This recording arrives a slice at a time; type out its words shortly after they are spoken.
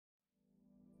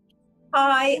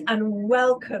Hi, and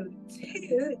welcome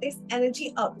to this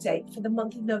energy update for the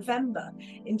month of November.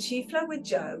 In Chi Flow with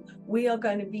Joe, we are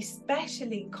going to be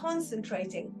specially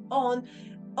concentrating on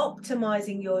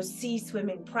optimizing your sea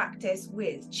swimming practice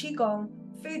with Qigong,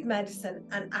 food medicine,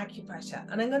 and acupressure.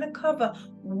 And I'm going to cover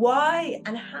why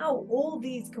and how all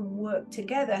these can work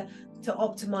together to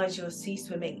optimize your sea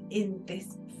swimming in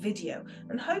this video.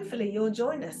 And hopefully you'll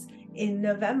join us in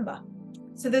November.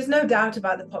 So there's no doubt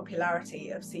about the popularity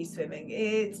of sea swimming.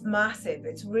 It's massive.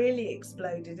 It's really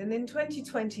exploded. And in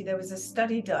 2020, there was a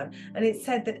study done, and it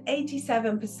said that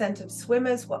 87% of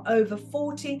swimmers were over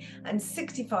 40 and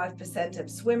 65% of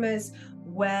swimmers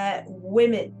were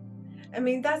women. I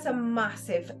mean, that's a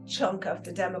massive chunk of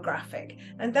the demographic.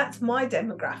 And that's my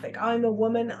demographic. I'm a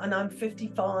woman and I'm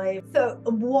 55. So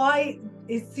why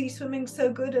is sea swimming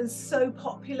so good and so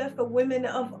popular for women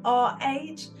of our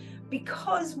age?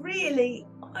 Because really,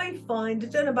 I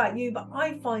don't know about you, but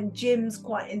I find gyms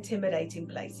quite intimidating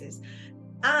places,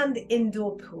 and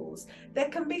indoor pools. There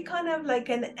can be kind of like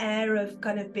an air of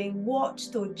kind of being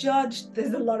watched or judged.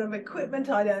 There's a lot of equipment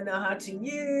I don't know how to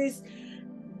use.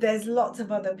 There's lots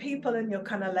of other people and you're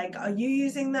kind of like, are you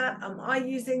using that? Am I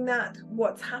using that?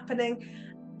 What's happening?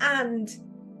 And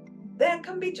there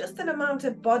can be just an amount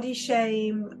of body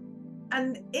shame.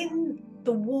 And in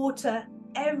the water,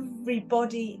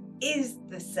 everybody is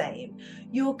the same.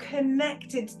 You're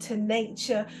connected to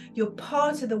nature, you're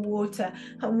part of the water,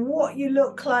 and what you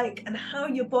look like and how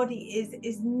your body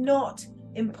is not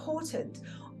important.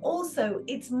 Also,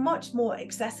 it's much more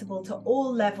accessible to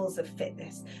all levels of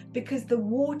fitness because the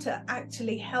water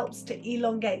actually helps to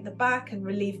elongate the back and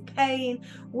relieve pain.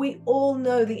 We all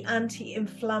know the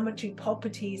anti-inflammatory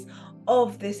properties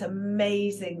of this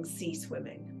amazing sea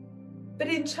swimming. But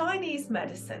in Chinese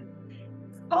medicine,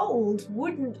 cold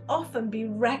wouldn't often be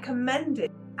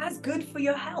recommended as good for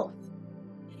your health.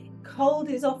 Cold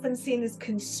is often seen as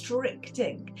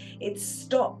constricting. It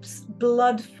stops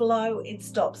blood flow, it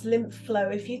stops lymph flow.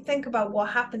 If you think about what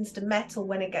happens to metal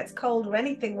when it gets cold, or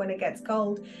anything when it gets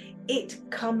cold, it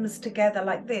comes together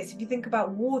like this. If you think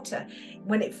about water,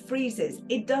 when it freezes,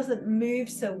 it doesn't move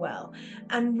so well.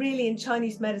 And really in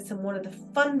Chinese medicine, one of the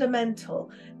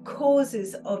fundamental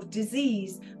causes of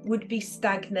disease would be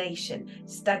stagnation.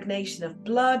 Stagnation of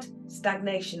blood,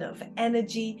 stagnation of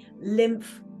energy,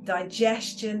 lymph,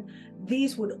 digestion.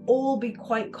 These would all be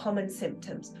quite common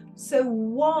symptoms. So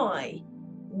why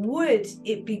would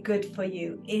it be good for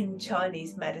you in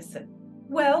Chinese medicine?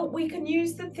 Well, we can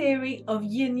use the theory of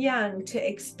yin yang to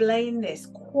explain this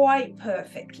quite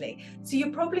perfectly. So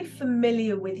you're probably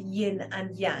familiar with yin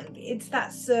and yang. It's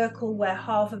that circle where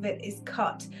half of it is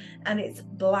cut and it's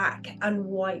black and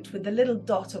white with a little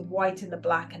dot of white in the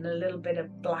black and a little bit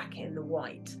of black in the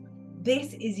white.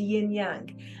 This is yin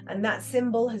yang, and that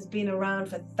symbol has been around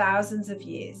for thousands of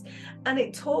years. And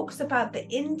it talks about the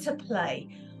interplay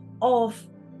of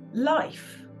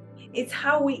life. It's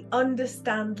how we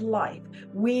understand life.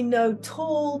 We know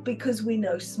tall because we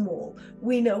know small.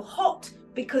 We know hot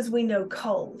because we know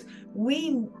cold.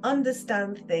 We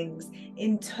understand things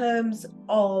in terms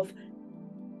of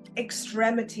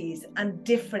extremities and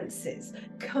differences,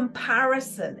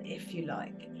 comparison, if you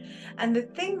like. And the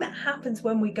thing that happens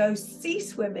when we go sea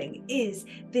swimming is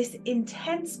this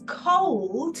intense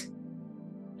cold.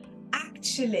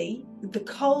 Actually, the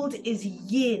cold is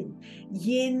yin.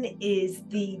 Yin is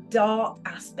the dark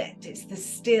aspect. It's the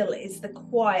still, it's the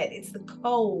quiet, it's the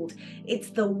cold,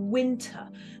 it's the winter.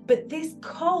 But this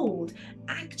cold,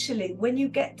 actually, when you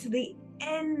get to the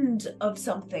end of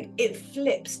something, it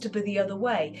flips to be the other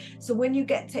way. So when you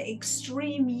get to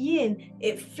extreme yin,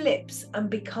 it flips and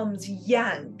becomes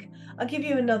yang. I'll give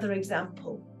you another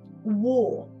example.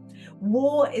 War.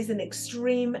 War is an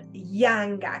extreme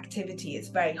yang activity. It's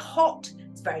very hot,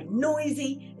 it's very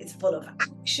noisy, it's full of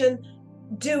action,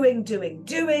 doing.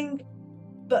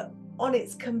 But on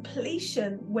its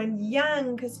completion, when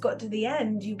yang has got to the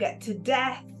end, you get to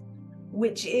death,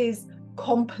 which is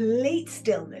complete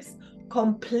stillness,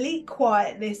 complete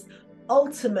quietness,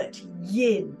 ultimate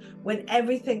yin, when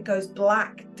everything goes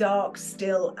black, dark,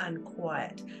 still, and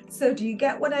quiet. So do you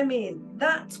get what I mean?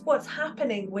 That's what's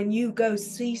happening when you go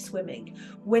sea swimming.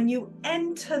 When you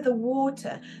enter the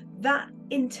water, that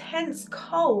intense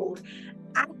cold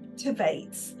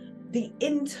activates the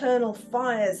internal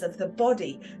fires of the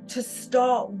body to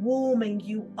start warming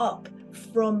you up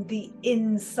from the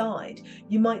inside.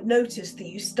 You might notice that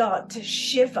you start to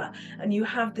shiver and you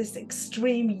have this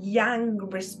extreme yang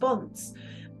response.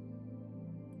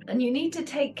 And you need to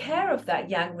take care of that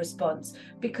yang response,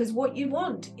 because what you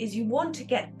want is you want to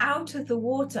get out of the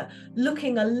water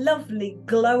looking a lovely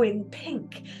glowing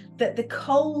pink, that the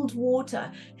cold water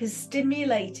has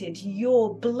stimulated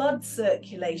your blood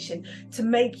circulation to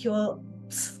make your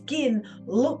skin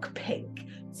look pink.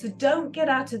 So don't get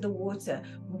out of the water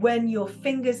when your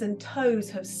fingers and toes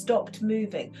have stopped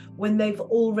moving, when they've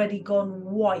already gone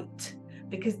white,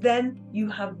 because then you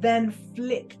have then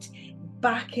flipped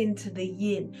back into the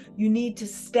yin. You need to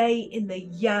stay in the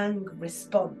yang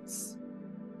response.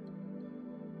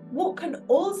 What can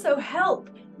also help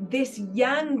this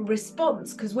yang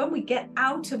response, because when we get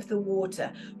out of the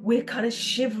water, we're kind of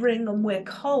shivering and we're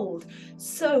cold.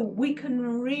 So we can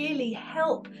really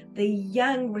help the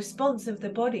yang response of the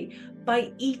body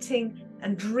by eating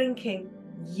and drinking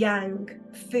yang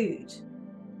food.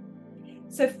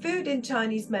 So food in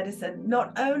Chinese medicine,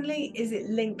 not only is it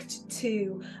linked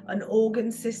to an organ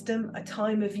system, a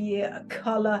time of year, a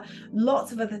color,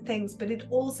 lots of other things, but it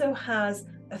also has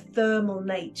a thermal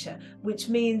nature, which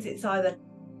means it's either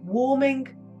warming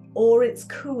or it's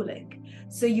cooling.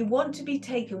 So you want to be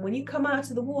taken, when you come out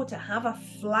of the water, have a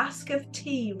flask of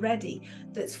tea ready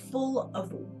that's full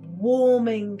of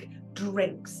warming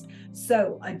drinks.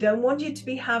 So I don't want you to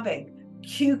be having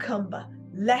cucumber,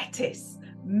 lettuce,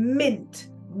 mint.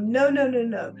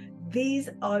 No. These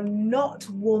are not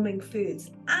warming foods.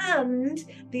 And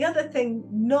the other thing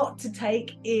not to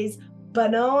take is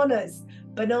bananas.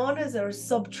 Bananas are a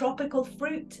subtropical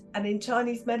fruit, and in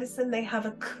Chinese medicine they have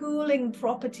a cooling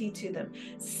property to them,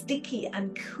 sticky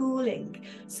and cooling,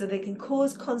 so they can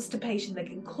cause constipation, they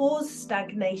can cause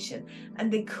stagnation,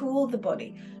 and they cool the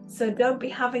body. So don't be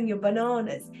having your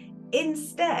bananas.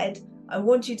 Instead, I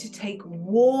want you to take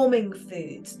warming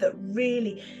foods that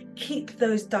really keep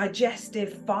those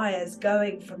digestive fires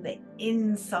going from the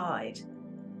inside.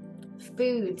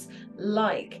 Foods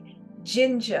like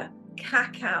ginger,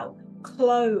 cacao,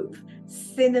 clove,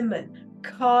 cinnamon,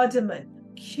 cardamom,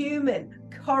 cumin,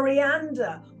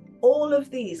 coriander, all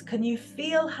of these. Can you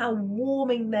feel how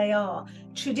warming they are?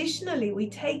 Traditionally, we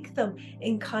take them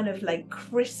in kind of like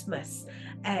Christmas.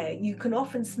 You can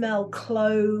often smell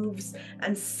cloves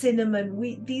and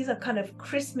cinnamon. These are kind of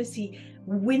Christmassy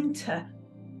winter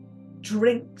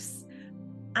drinks.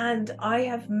 And I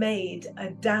have made a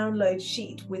download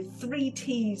sheet with 3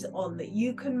 teas on that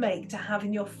you can make to have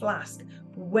in your flask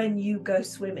when you go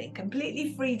swimming,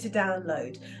 completely free to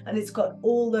download, and it's got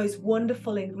all those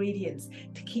wonderful ingredients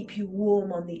to keep you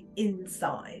warm on the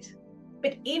inside.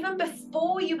 But even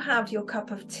before you have your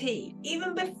cup of tea,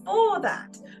 even before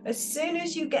that, as soon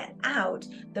as you get out,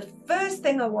 the first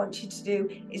thing I want you to do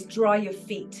is dry your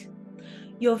feet.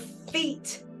 Your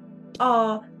feet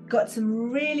are got some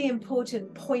really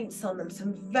important points on them,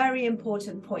 some very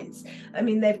important points. I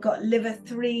mean, they've got liver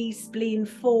 3, spleen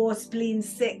 4, spleen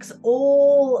 6,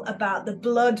 all about the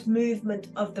blood movement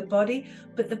of the body.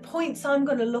 But the points I'm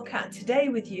going to look at today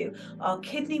with you are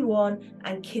kidney 1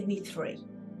 and kidney 3.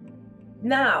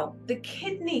 Now, the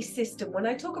kidney system, when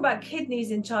I talk about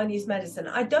kidneys in Chinese medicine,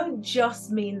 I don't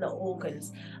just mean the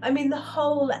organs. I mean the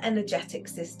whole energetic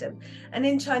system. And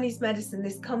in Chinese medicine,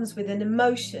 this comes with an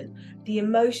emotion. The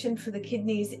emotion for the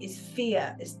kidneys is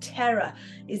fear, is terror,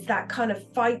 is that kind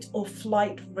of fight or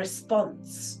flight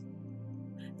response.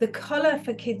 The color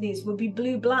for kidneys will be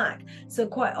blue-black. So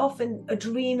quite often,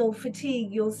 adrenal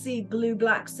fatigue, you'll see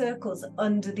blue-black circles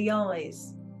under the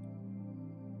eyes.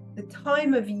 The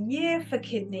time of year for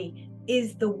kidney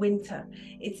is the winter.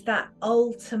 It's that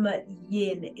ultimate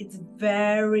yin. It's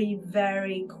very,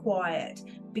 very quiet,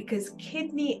 because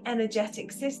kidney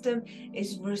energetic system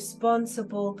is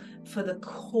responsible for the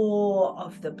core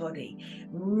of the body.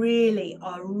 Really,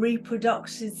 our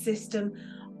reproductive system,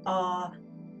 our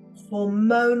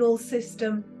hormonal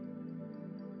system,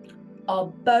 our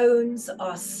bones,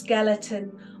 our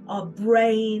skeleton, our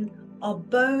brain, our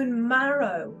bone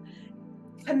marrow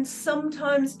can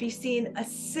sometimes be seen a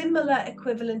similar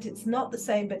equivalent. It's not the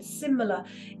same, but similar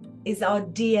is our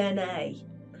DNA,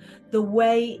 the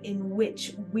way in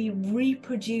which we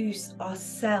reproduce our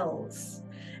cells.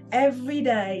 Every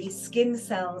day, skin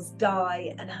cells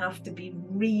die and have to be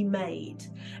remade.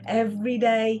 Every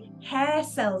day, hair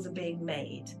cells are being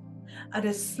made. At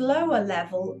a slower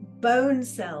level, bone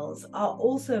cells are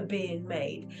also being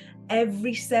made.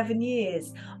 Every 7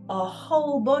 years, our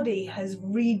whole body has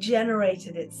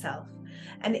regenerated itself.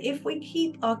 And if we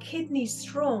keep our kidneys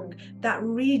strong, that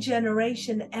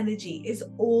regeneration energy is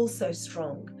also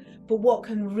strong. But what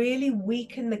can really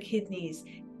weaken the kidneys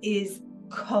is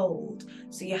cold.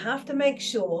 So you have to make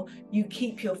sure you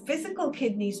keep your physical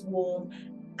kidneys warm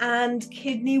and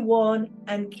kidney 1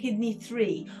 and kidney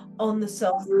 3 on the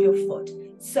soles of your foot.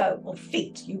 So, or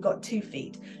feet, you've got 2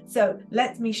 feet. So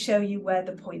let me show you where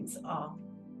the points are.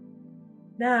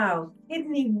 Now,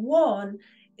 kidney 1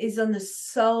 is on the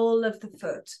sole of the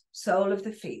foot, sole of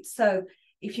the feet. So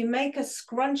if you make a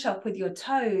scrunch up with your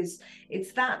toes,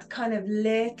 it's that kind of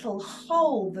little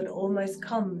hole that almost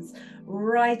comes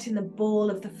right in the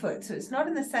ball of the foot. So it's not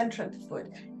in the center of the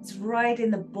foot, it's right in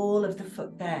the ball of the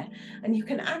foot there. And you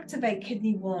can activate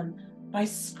kidney 1 by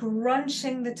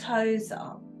scrunching the toes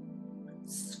up.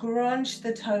 Scrunch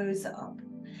the toes up.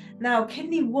 Now,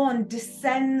 kidney 1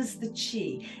 descends the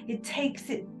chi. It takes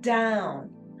it down.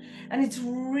 And it's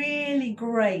really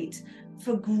great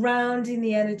for grounding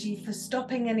the energy, for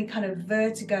stopping any kind of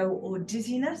vertigo or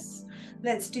dizziness.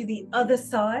 Let's do the other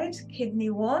side, kidney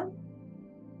 1.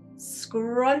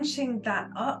 Scrunching that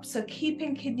up. So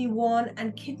keeping kidney 1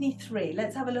 and kidney 3.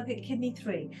 Let's have a look at kidney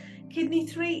 3. Kidney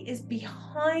 3 is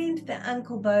behind the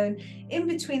ankle bone, in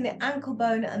between the ankle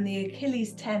bone and the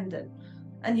Achilles tendon.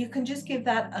 And you can just give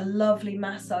that a lovely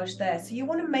massage there. So you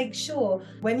want to make sure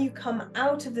when you come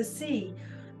out of the sea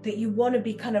that you want to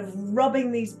be kind of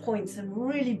rubbing these points and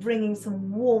really bringing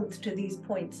some warmth to these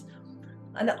points.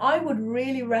 And I would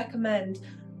really recommend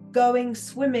going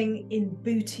swimming in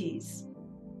booties.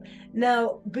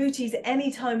 Now, booties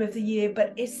any time of the year,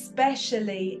 but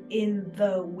especially in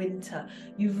the winter.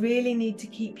 You really need to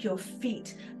keep your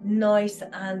feet nice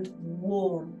and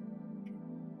warm.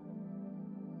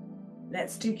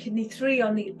 Let's do kidney 3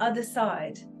 on the other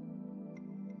side.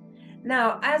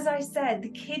 Now, as I said, the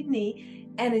kidney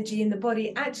energy in the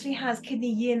body actually has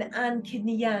kidney yin and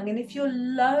kidney yang. And if you're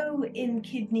low in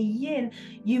kidney yin,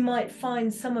 you might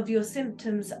find some of your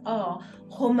symptoms are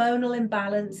hormonal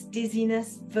imbalance,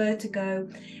 dizziness, vertigo,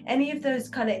 any of those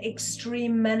kind of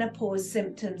extreme menopause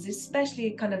symptoms,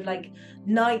 especially kind of like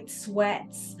night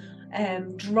sweats,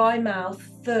 dry mouth,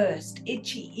 thirst,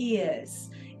 itchy ears,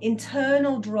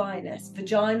 internal dryness,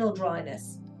 vaginal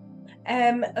dryness,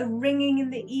 a ringing in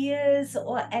the ears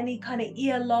or any kind of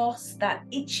ear loss, that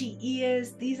itchy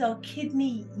ears. These are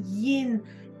kidney yin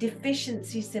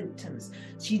deficiency symptoms.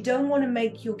 So you don't want to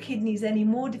make your kidneys any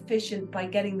more deficient by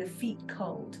getting the feet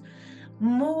cold.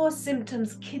 More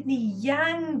symptoms, kidney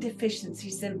yang deficiency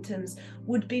symptoms,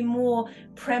 would be more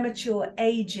premature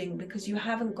aging because you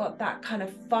haven't got that kind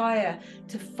of fire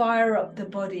to fire up the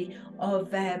body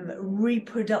of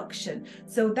reproduction.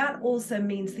 So that also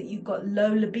means that you've got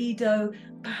low libido,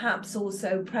 perhaps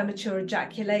also premature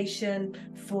ejaculation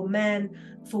for men.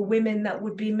 For women, that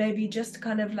would be maybe just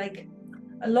kind of like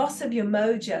a loss of your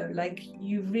mojo, like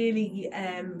you really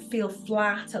feel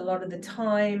flat a lot of the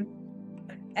time.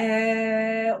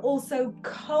 Also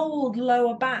cold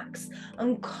lower backs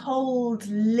and cold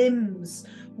limbs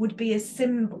would be a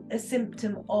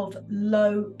symptom of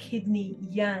low kidney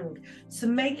yang. So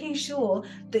making sure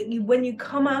that when you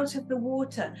come out of the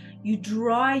water, you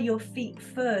dry your feet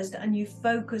first and you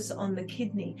focus on the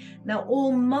kidney. Now,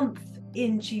 all month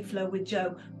in Chi Flow with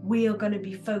Jo, we are going to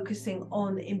be focusing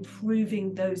on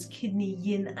improving those kidney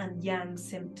yin and yang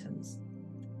symptoms.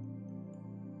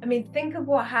 I mean, think of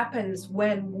what happens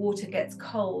when water gets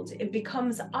cold. It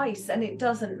becomes ice and it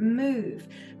doesn't move.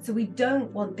 So we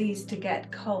don't want these to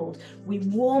get cold. We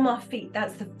warm our feet.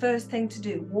 That's the first thing to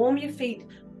do. Warm your feet,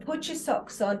 put your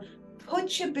socks on,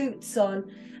 put your boots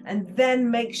on, and then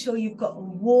make sure you've got a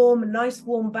warm, nice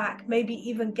warm back. Maybe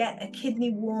even get a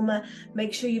kidney warmer.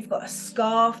 Make sure you've got a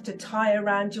scarf to tie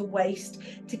around your waist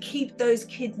to keep those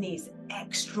kidneys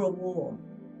extra warm.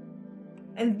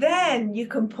 And then you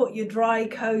can put your dry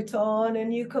coat on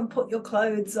and you can put your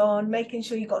clothes on, making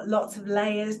sure you've got lots of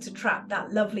layers to trap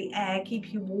that lovely air,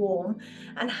 keep you warm,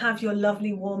 and have your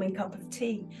lovely warming cup of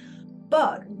tea.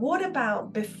 But what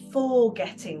about before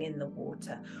getting in the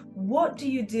water? What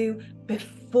do you do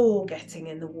before getting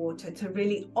in the water to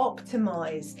really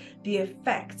optimize the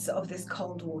effects of this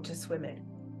cold water swimming?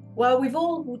 Well, we've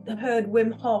all heard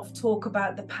Wim Hof talk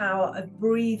about the power of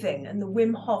breathing and the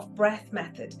Wim Hof breath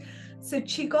method. So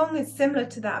Qigong is similar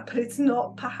to that, but it's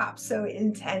not perhaps so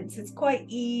intense. It's quite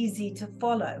easy to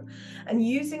follow. And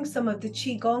using some of the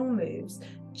Qigong moves,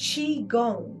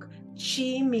 Qigong,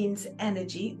 Qi means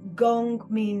energy, Gong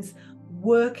means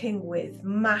working with,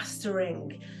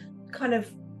 mastering, kind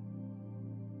of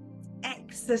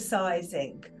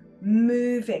exercising,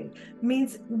 moving,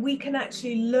 means we can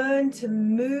actually learn to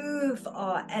move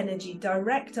our energy,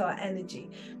 direct our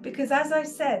energy. Because as I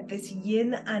said, this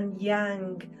yin and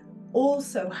yang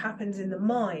also happens in the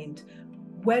mind.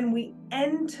 When we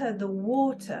enter the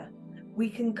water, we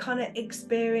can kind of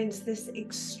experience this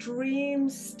extreme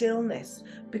stillness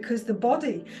because the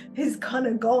body is kind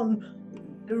of gone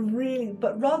really,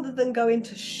 but rather than go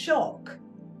into shock,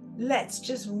 let's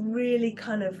just really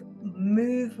kind of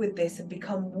move with this and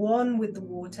become one with the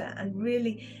water and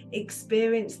really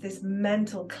experience this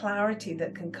mental clarity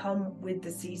that can come with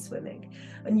the sea swimming.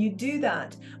 And you do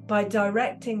that by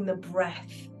directing the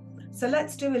breath. So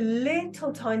let's do a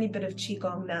little tiny bit of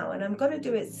Qigong now, and I'm going to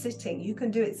do it sitting. You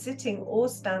can do it sitting or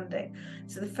standing.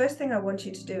 So the first thing I want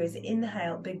you to do is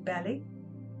inhale, big belly.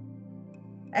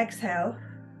 Exhale,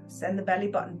 send the belly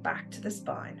button back to the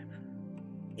spine.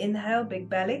 Inhale, big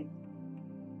belly.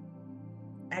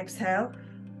 Exhale,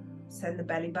 send the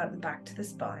belly button back to the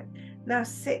spine. Now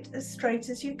sit as straight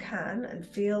as you can and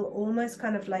feel almost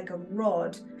kind of like a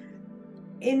rod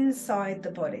inside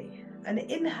the body. And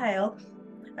inhale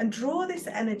and draw this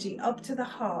energy up to the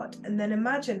heart, and then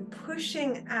imagine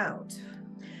pushing out.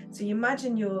 So you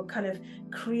imagine you're kind of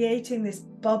creating this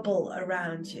bubble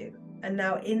around you. And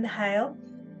now inhale,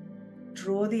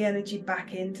 draw the energy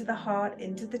back into the heart,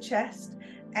 into the chest.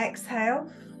 Exhale,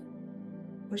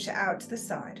 push it out to the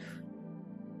side.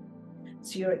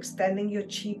 So you're extending your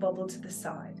chi bubble to the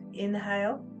side.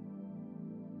 Inhale,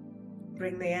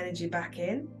 bring the energy back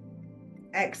in.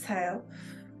 Exhale,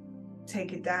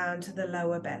 take it down to the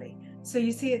lower belly. So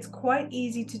you see, it's quite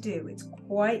easy to do. It's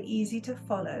quite easy to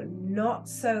follow, not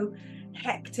so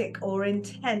hectic or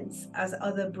intense as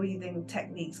other breathing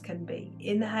techniques can be.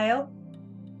 Inhale,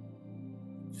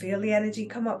 feel the energy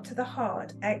come up to the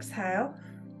heart. Exhale,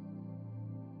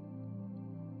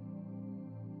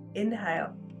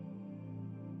 inhale,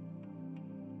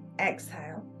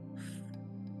 exhale.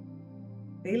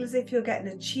 Feel as if you're getting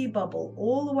a chi bubble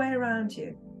all the way around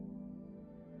you.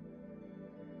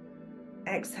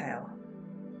 Exhale.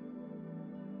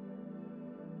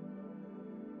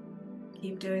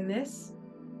 Keep doing this.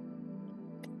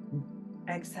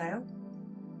 Exhale.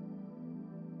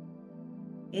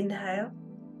 Inhale.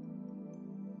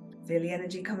 Feel the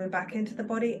energy coming back into the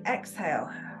body.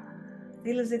 Exhale.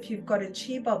 Feel as if you've got a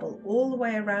chi bubble all the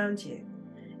way around you.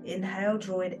 Inhale,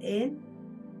 draw it in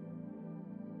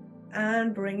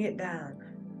and bring it down.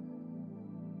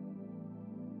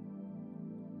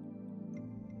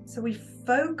 So we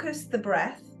focus the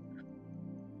breath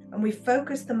and we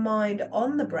focus the mind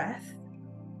on the breath,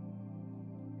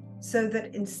 so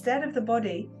that instead of the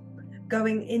body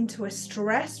going into a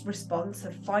stress response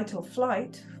of fight or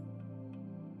flight,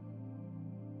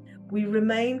 we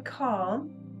remain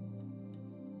calm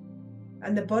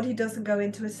and the body doesn't go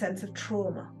into a sense of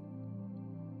trauma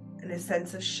and a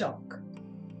sense of shock.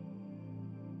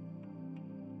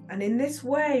 And in this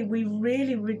way, we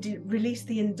really release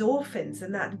the endorphins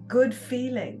and that good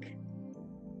feeling,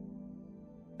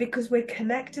 because we're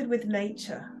connected with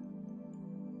nature.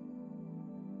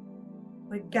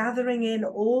 We're gathering in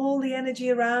all the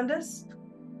energy around us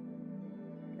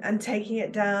and taking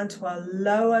it down to our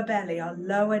lower belly, our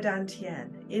lower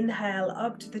dantian. Inhale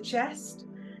up to the chest.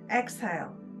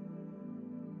 Exhale.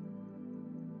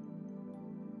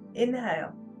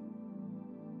 Inhale.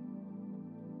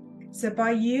 So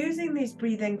by using these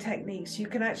breathing techniques, you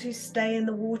can actually stay in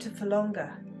the water for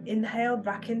longer. Inhale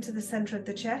back into the center of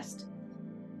the chest.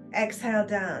 Exhale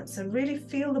down. So really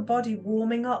feel the body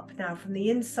warming up now from the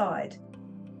inside.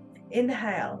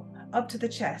 Inhale up to the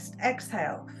chest.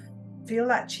 Exhale. Feel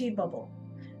that chi bubble.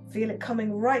 Feel it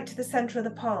coming right to the center of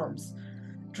the palms.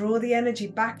 Draw the energy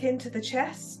back into the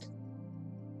chest.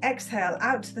 Exhale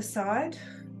out to the side.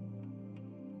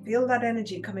 Feel that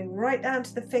energy coming right down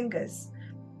to the fingers.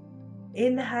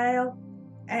 Inhale,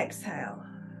 exhale.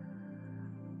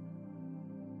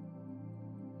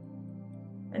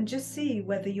 And just see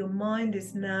whether your mind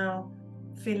is now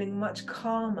feeling much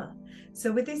calmer.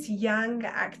 So with this yang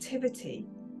activity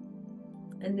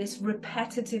and this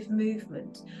repetitive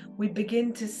movement, we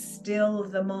begin to still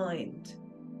the mind.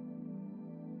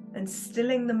 And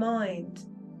stilling the mind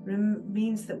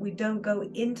means that we don't go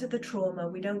into the trauma,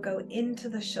 we don't go into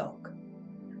the shock,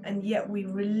 and yet we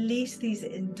release these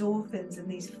endorphins and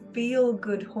these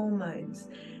feel-good hormones,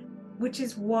 which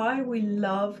is why we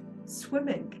love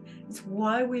swimming. It's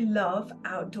why we love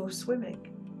outdoor swimming.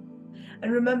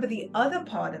 And remember, the other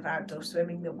part of outdoor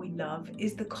swimming that we love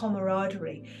is the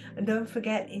camaraderie. And don't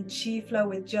forget, in Chi Flow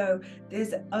with Joe,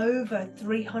 there's over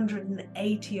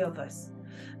 380 of us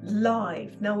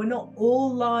live. Now, we're not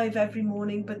all live every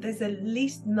morning, but there's at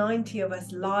least 90 of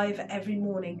us live every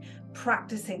morning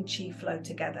practicing Chi Flow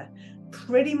together.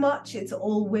 Pretty much it's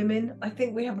all women. I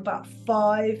think we have about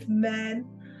 5 men,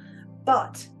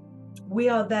 but we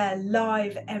are there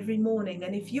live every morning.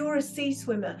 And if you're a sea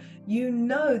swimmer, you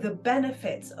know the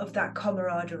benefits of that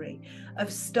camaraderie,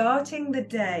 of starting the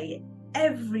day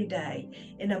every day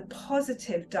in a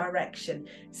positive direction,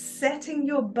 setting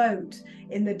your boat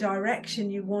in the direction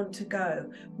you want to go,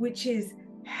 which is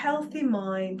healthy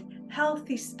mind,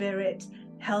 healthy spirit,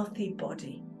 healthy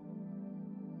body.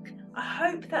 I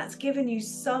hope that's given you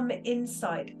some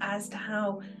insight as to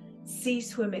how sea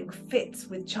swimming fits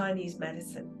with Chinese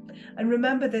medicine. And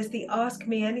remember, there's the Ask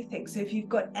Me Anything. So if you've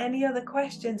got any other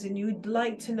questions and you'd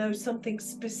like to know something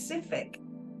specific,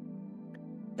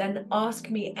 then ask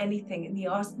me anything in the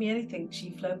Ask Me Anything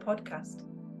Chi Flow podcast.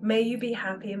 May you be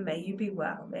happy and may you be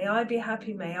well. May I be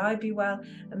happy, may I be well,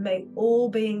 and may all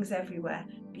beings everywhere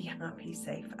be happy,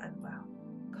 safe, and well.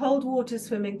 Cold water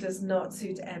swimming does not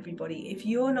suit everybody. If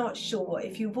you're not sure,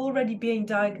 if you've already been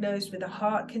diagnosed with a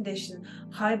heart condition,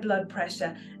 high blood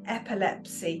pressure,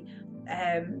 epilepsy,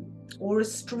 or a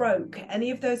stroke, any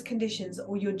of those conditions,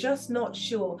 or you're just not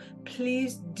sure,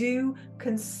 please do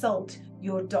consult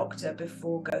your doctor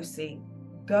before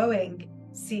going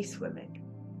sea swimming.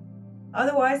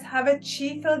 Otherwise, have a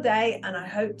Chi Flow day, and I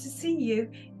hope to see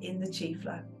you in the Chi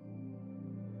Flow.